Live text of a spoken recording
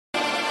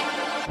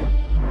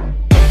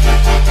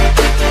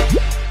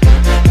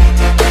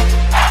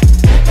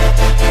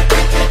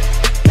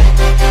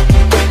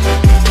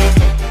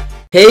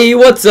Hey,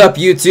 what's up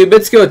YouTube?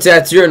 It's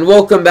Kotetsu and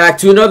welcome back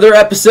to another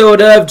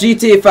episode of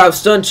GTA 5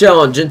 Stunt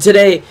Challenge. And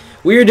today,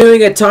 we are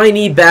doing a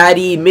tiny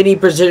baddie mini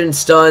precision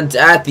stunt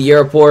at the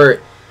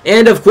airport.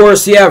 And of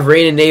course, you have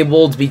rain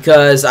enabled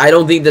because I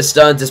don't think the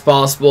stunt is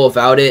possible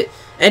without it.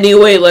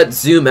 Anyway, let's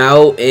zoom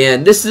out.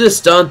 And this is a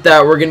stunt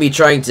that we're going to be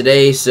trying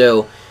today.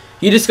 So,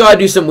 you just got to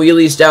do some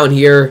wheelies down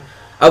here.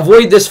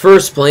 Avoid this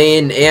first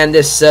plane and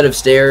this set of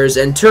stairs.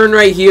 And turn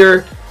right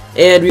here.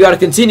 And we got to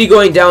continue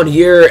going down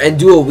here and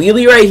do a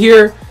wheelie right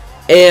here.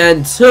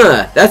 And,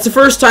 that's the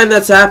first time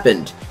that's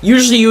happened.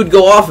 Usually you would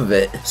go off of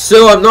it.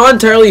 So I'm not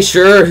entirely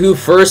sure who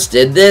first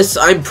did this.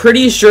 I'm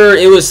pretty sure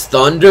it was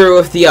Thunder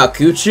with the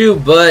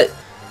HAKUCHOU, but...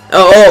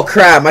 Oh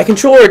crap, my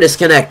controller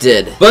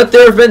disconnected. But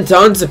there have been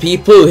tons of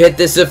people who hit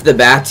this with the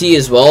Batty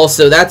as well,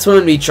 so that's what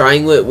I'm going to be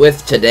trying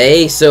with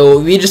today. So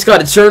we just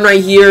got to turn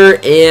right here,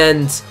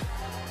 and...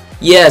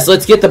 Yes,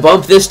 let's get the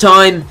bump this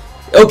time.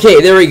 Okay,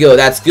 there we go,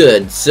 that's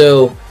good.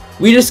 So...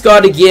 we just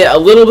got to get a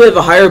little bit of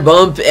a higher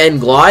bump and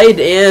glide,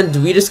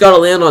 and we just got to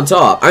land on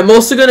top. I'm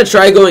also going to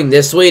try going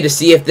this way to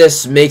see if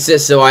this makes it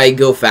so I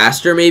go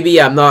faster, maybe.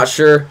 I'm not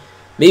sure.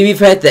 Maybe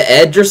if I hit the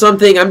edge or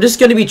something. I'm just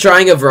going to be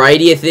trying a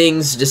variety of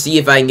things to see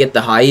if I can get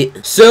the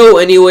height. So,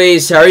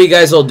 anyways, how are you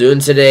guys all doing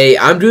today?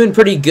 I'm doing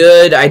pretty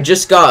good. I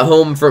just got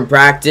home from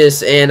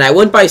practice, and I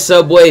went by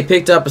Subway,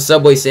 picked up a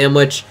Subway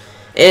sandwich,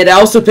 and I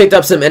also picked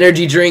up some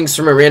energy drinks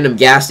from a random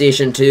gas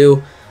station,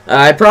 too.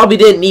 I probably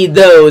didn't need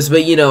those,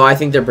 but you know, I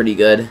think they're pretty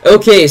good.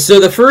 Okay, so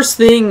the first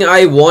thing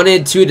I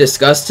wanted to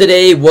discuss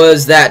today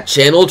was that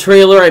channel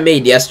trailer I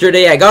made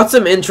yesterday. I got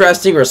some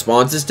interesting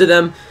responses to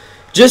them.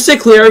 Just to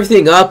clear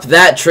everything up,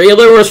 that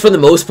trailer was for the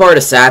most part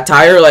a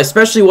satire,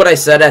 especially what I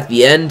said at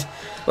the end.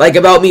 Like,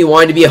 about me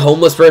wanting to be a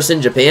homeless person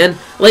in Japan.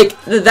 Like,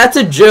 that's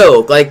a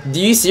joke. Like,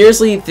 do you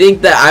seriously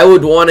think that I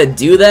would want to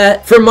do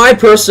that? From my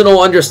personal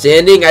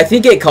understanding, I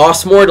think it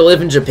costs more to live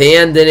in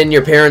Japan than in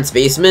your parents'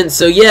 basement.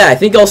 So yeah, I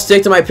think I'll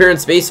stick to my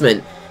parents'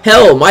 basement.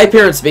 Hell, my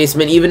parents'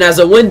 basement even has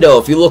a window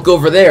if you look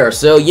over there.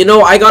 So, you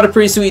know, I got a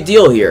pretty sweet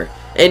deal here.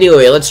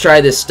 Anyway, let's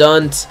try this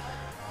stunt.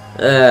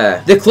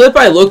 The clip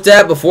I looked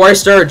at before I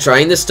started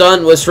trying this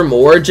stunt was from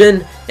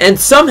Origin, and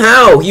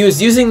somehow he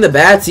was using the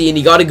Batty and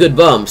he got a good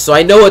bump, so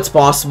I know it's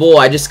possible.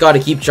 I just gotta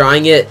keep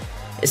trying it.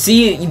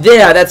 See,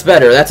 yeah, that's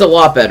better. That's a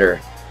lot better.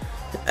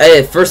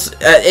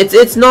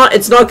 It's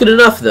not good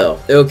enough though.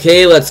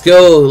 Okay, let's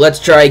go. Let's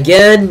try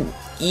again.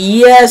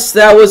 Yes,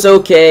 that was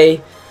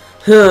okay.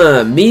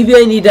 Maybe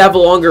I need to have a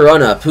longer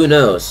run-up, who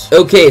knows.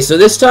 Okay, so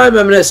this time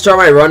I'm going to start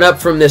my run-up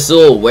from this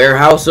little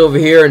warehouse over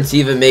here and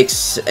see if it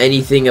makes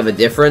anything of a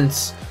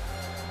difference.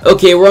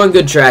 Okay, we're on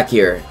good track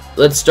here.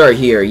 Let's start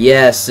here.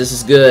 Yes, this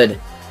is good.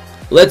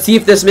 Let's see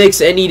if this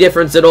makes any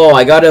difference at all.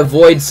 I got to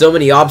avoid so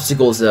many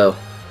obstacles, though.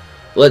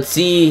 Let's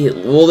see,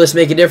 will this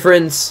make a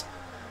difference?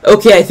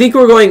 Okay, I think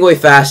we're going way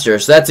faster,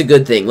 so that's a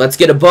good thing. Let's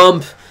get a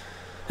bump.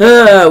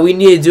 We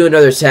need to do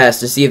another test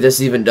to see if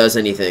this even does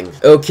anything.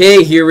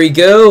 Okay, here we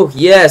go.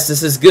 Yes,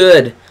 this is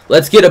good.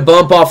 Let's get a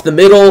bump off the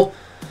middle.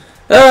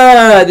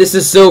 This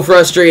is so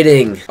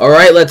frustrating.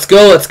 Alright, let's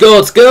go, let's go,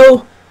 let's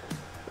go.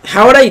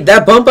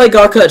 That bump I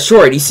got cut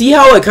short. You see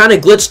how it kind of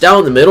glitched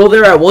down the middle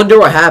there? I wonder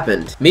what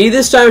happened. Maybe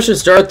this time I should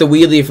start the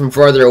wheelie from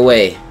farther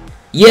away.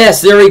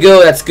 Yes, there we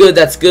go. That's good,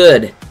 that's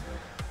good.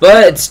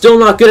 But it's still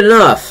not good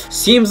enough.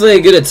 Seems like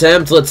a good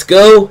attempt. Let's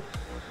go.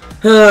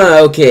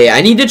 Okay, I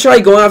need to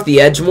try going off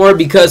the edge more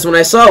because when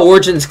I saw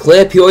Origin's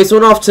clip, he always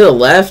went off to the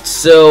left,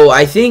 so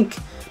I think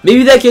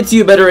maybe that gets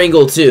you a better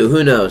angle too,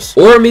 who knows.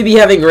 Or maybe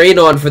having rain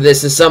on for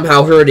this is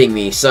somehow hurting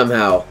me,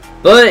 somehow.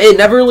 But it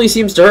never really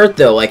seems to hurt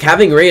though, like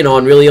having rain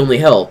on really only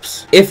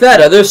helps. If that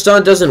other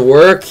stunt doesn't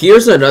work,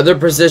 here's another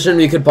position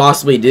we could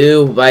possibly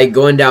do by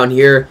going down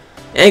here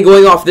and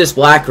going off this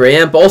black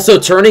ramp. Also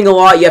turning a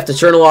lot, you have to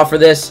turn a lot for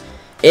this,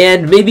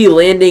 and maybe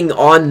landing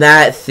on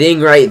that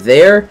thing right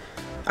there.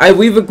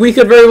 We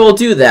could very well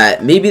do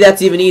that. Maybe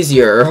that's even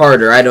easier or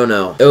harder, I don't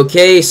know.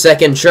 Okay,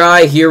 second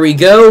try, here we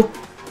go.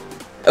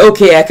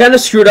 Okay, I kind of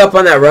screwed up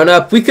on that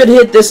run-up. We could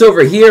hit this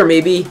over here,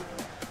 maybe.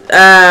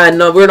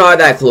 No, we're not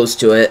that close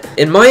to it.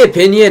 In my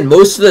opinion,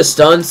 most of the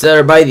stunts that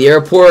are by the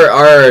airport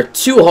are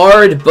too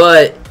hard,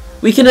 but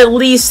we can at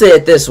least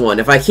hit this one.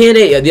 If I can't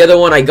hit the other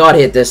one, I gotta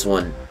hit this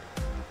one.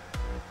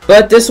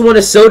 But this one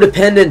is so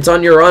dependent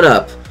on your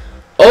run-up.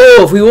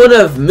 Oh, if we wouldn't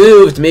have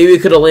moved, maybe we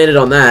could have landed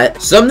on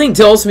that. Something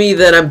tells me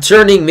that I'm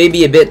turning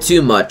maybe a bit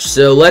too much,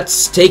 so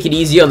let's take it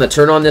easy on the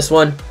turn on this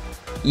one.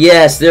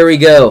 Yes, there we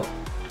go.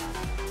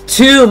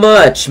 Too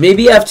much.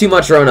 Maybe I have too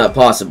much run up,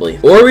 possibly.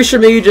 Or we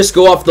should maybe just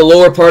go off the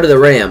lower part of the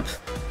ramp.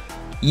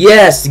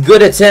 Yes,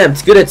 good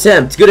attempt, good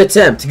attempt, good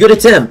attempt, good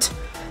attempt.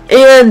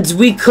 And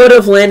we could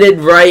have landed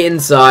right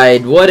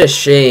inside. What a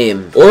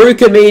shame. Or we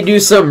could maybe do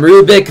some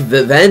Rubik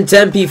Vent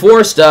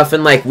MP4 stuff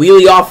and like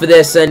wheelie off of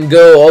this and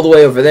go all the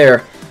way over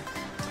there.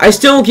 I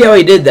still don't get how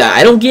he did that.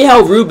 I don't get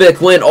how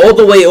Rubik went all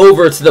the way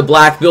over to the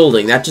black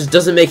building. That just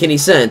doesn't make any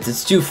sense.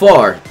 It's too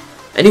far.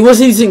 And he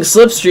wasn't using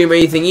Slipstream or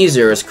anything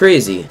either. It's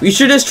crazy. We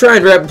should just try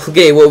and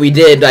replicate what we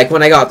did like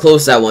when I got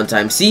close that one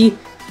time. See?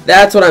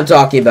 That's what I'm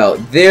talking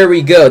about. There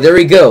we go. There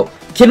we go.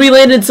 Can we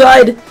land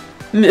inside?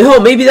 Oh,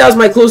 maybe that was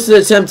my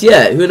closest attempt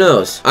yet. Who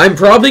knows? I'm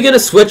probably going to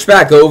switch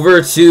back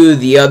over to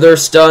the other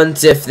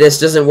stunt if this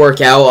doesn't work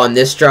out on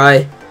this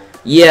try.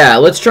 Yeah,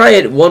 let's try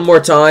it one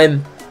more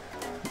time.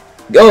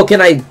 Oh,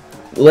 can I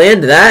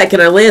land that?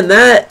 Can I land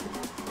that?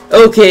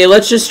 Okay,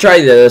 let's just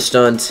try the other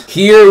stunt.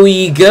 Here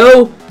we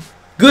go.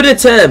 Good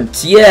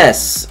attempt.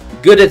 Yes,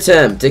 good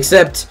attempt.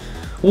 Except,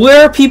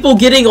 where are people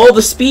getting all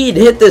the speed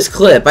to hit this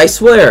clip? I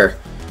swear.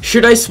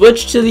 Should I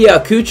switch to the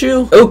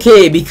HAKUCHOU?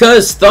 Okay,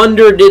 because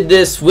Thunder did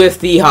this with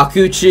the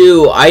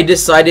HAKUCHOU, I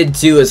decided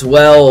to as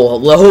well.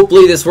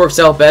 Hopefully this works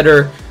out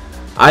better.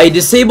 I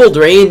disabled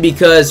rain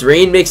because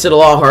rain makes it a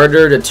lot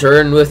harder to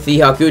turn with the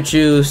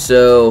HAKUCHOU,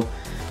 so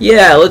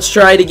yeah, let's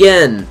try it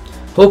again.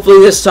 Hopefully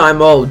this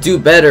time I'll do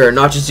better,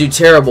 not just do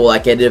terrible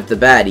like I did with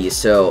the baddies,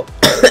 so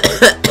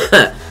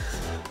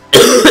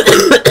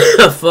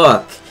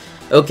fuck.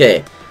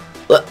 Okay.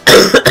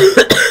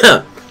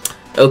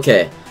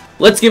 Okay.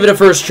 Let's give it a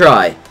first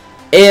try.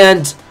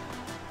 And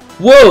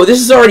whoa,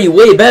 this is already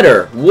way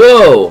better.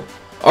 Whoa.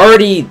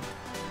 Already.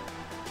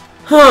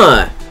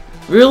 Huh.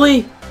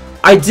 Really?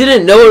 I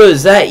didn't know it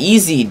was that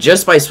easy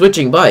just by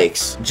switching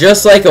bikes.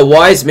 Just like a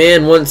wise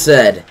man once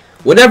said,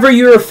 whenever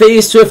you are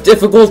faced with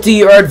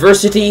difficulty or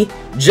adversity,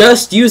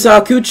 just use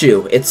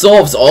HAKUCHOU. It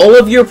solves all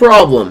of your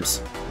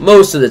problems.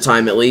 Most of the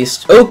time, at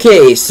least.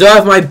 Okay, so I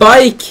have my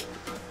bike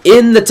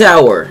in the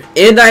tower.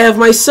 And I have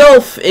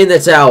myself in the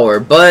tower.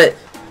 But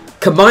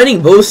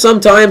combining both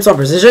sometimes on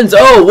precisions.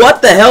 Oh,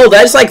 what the hell? Did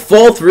I just, like,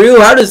 fall through?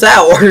 How does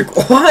that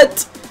work?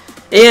 What?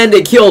 And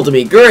it killed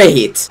me.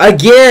 Great.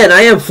 Again,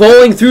 I am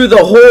falling through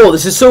the hole.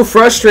 This is so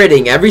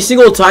frustrating. Every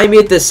single time you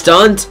hit the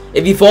stunt,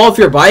 if you fall off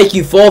your bike,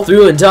 you fall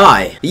through and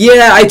die.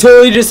 Yeah, I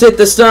totally just hit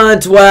the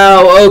stunt.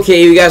 Wow.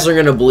 Okay, you guys aren't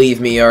gonna believe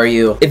me, are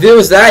you? If it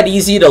was that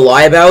easy to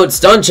lie about,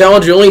 stunt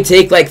challenge would only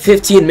take like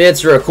 15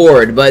 minutes to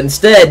record. But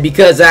instead,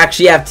 because I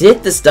actually have to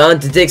hit the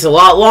stunt, it takes a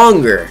lot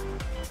longer.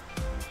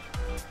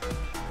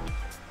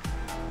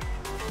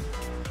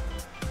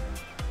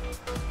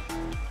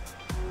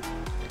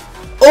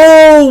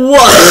 Oh,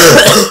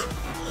 what?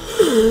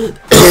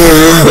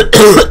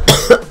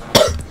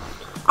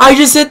 I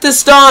just hit the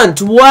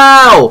stunt.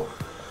 Wow.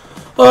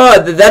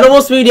 That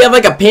almost made me have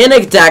like a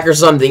panic attack or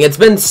something. It's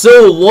been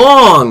so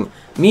long.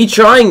 Me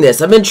trying this.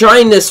 I've been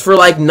trying this for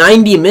like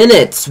 90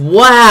 minutes.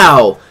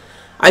 Wow.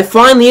 I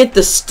finally hit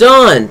the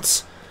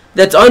stunt.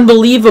 That's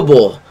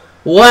unbelievable.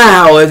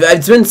 Wow.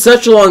 It's been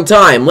such a long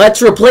time.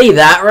 Let's replay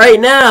that right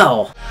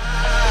now.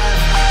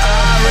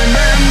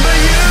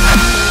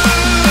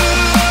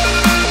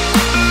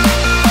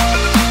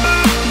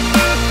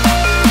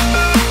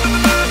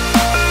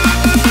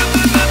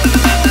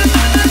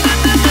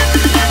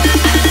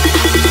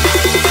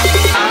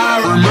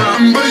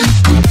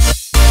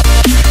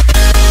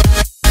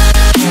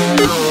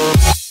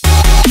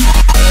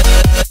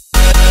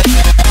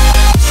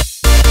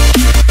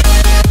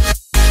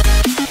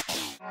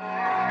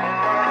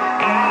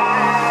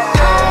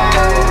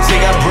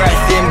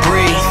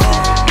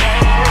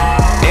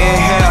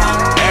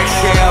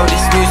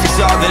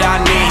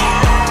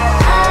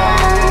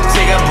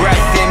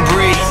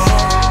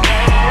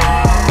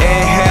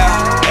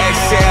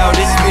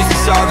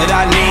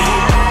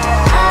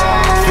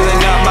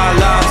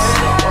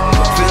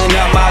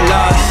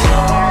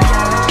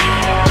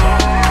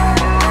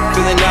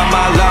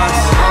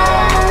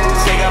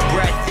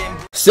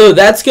 So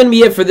that's going to be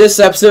it for this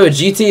episode of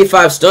GTA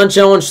 5 Stunt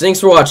Challenge. Thanks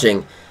for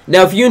watching.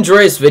 Now if you enjoy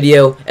this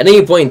video, at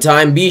any point in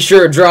time, be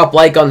sure to drop a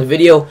like on the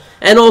video,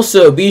 and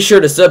also be sure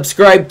to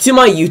subscribe to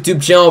my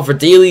YouTube channel for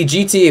daily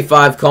GTA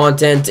 5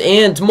 content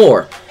and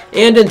more.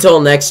 And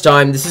until next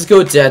time, this is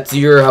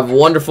Kotetsu. Have a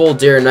wonderful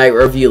day or night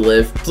wherever you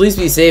live. Please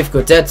be safe.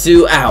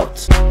 Kotetsu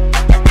out.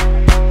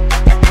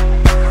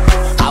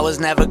 I was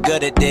never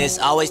good at this,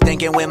 always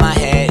thinking with my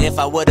head. If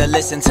I would've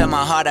listened to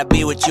my heart, I'd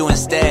be with you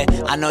instead.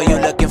 I know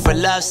you're looking for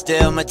love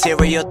still.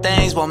 Material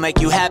things won't make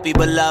you happy,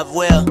 but love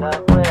will.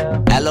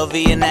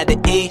 L-O-V and had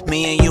to E,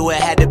 me and you it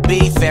had to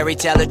be. Fairy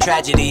tale or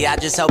tragedy, I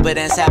just hope it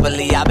ends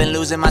happily. I've been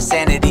losing my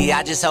sanity,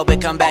 I just hope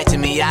it come back to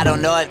me. I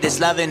don't know if this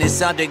loving is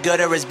something good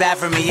or it's bad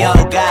for me.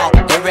 Oh God,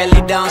 it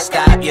really don't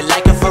stop. You're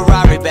like a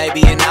Ferrari,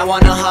 baby, and I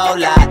want a whole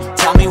lot.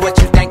 Tell me what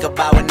you think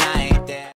about when I ain't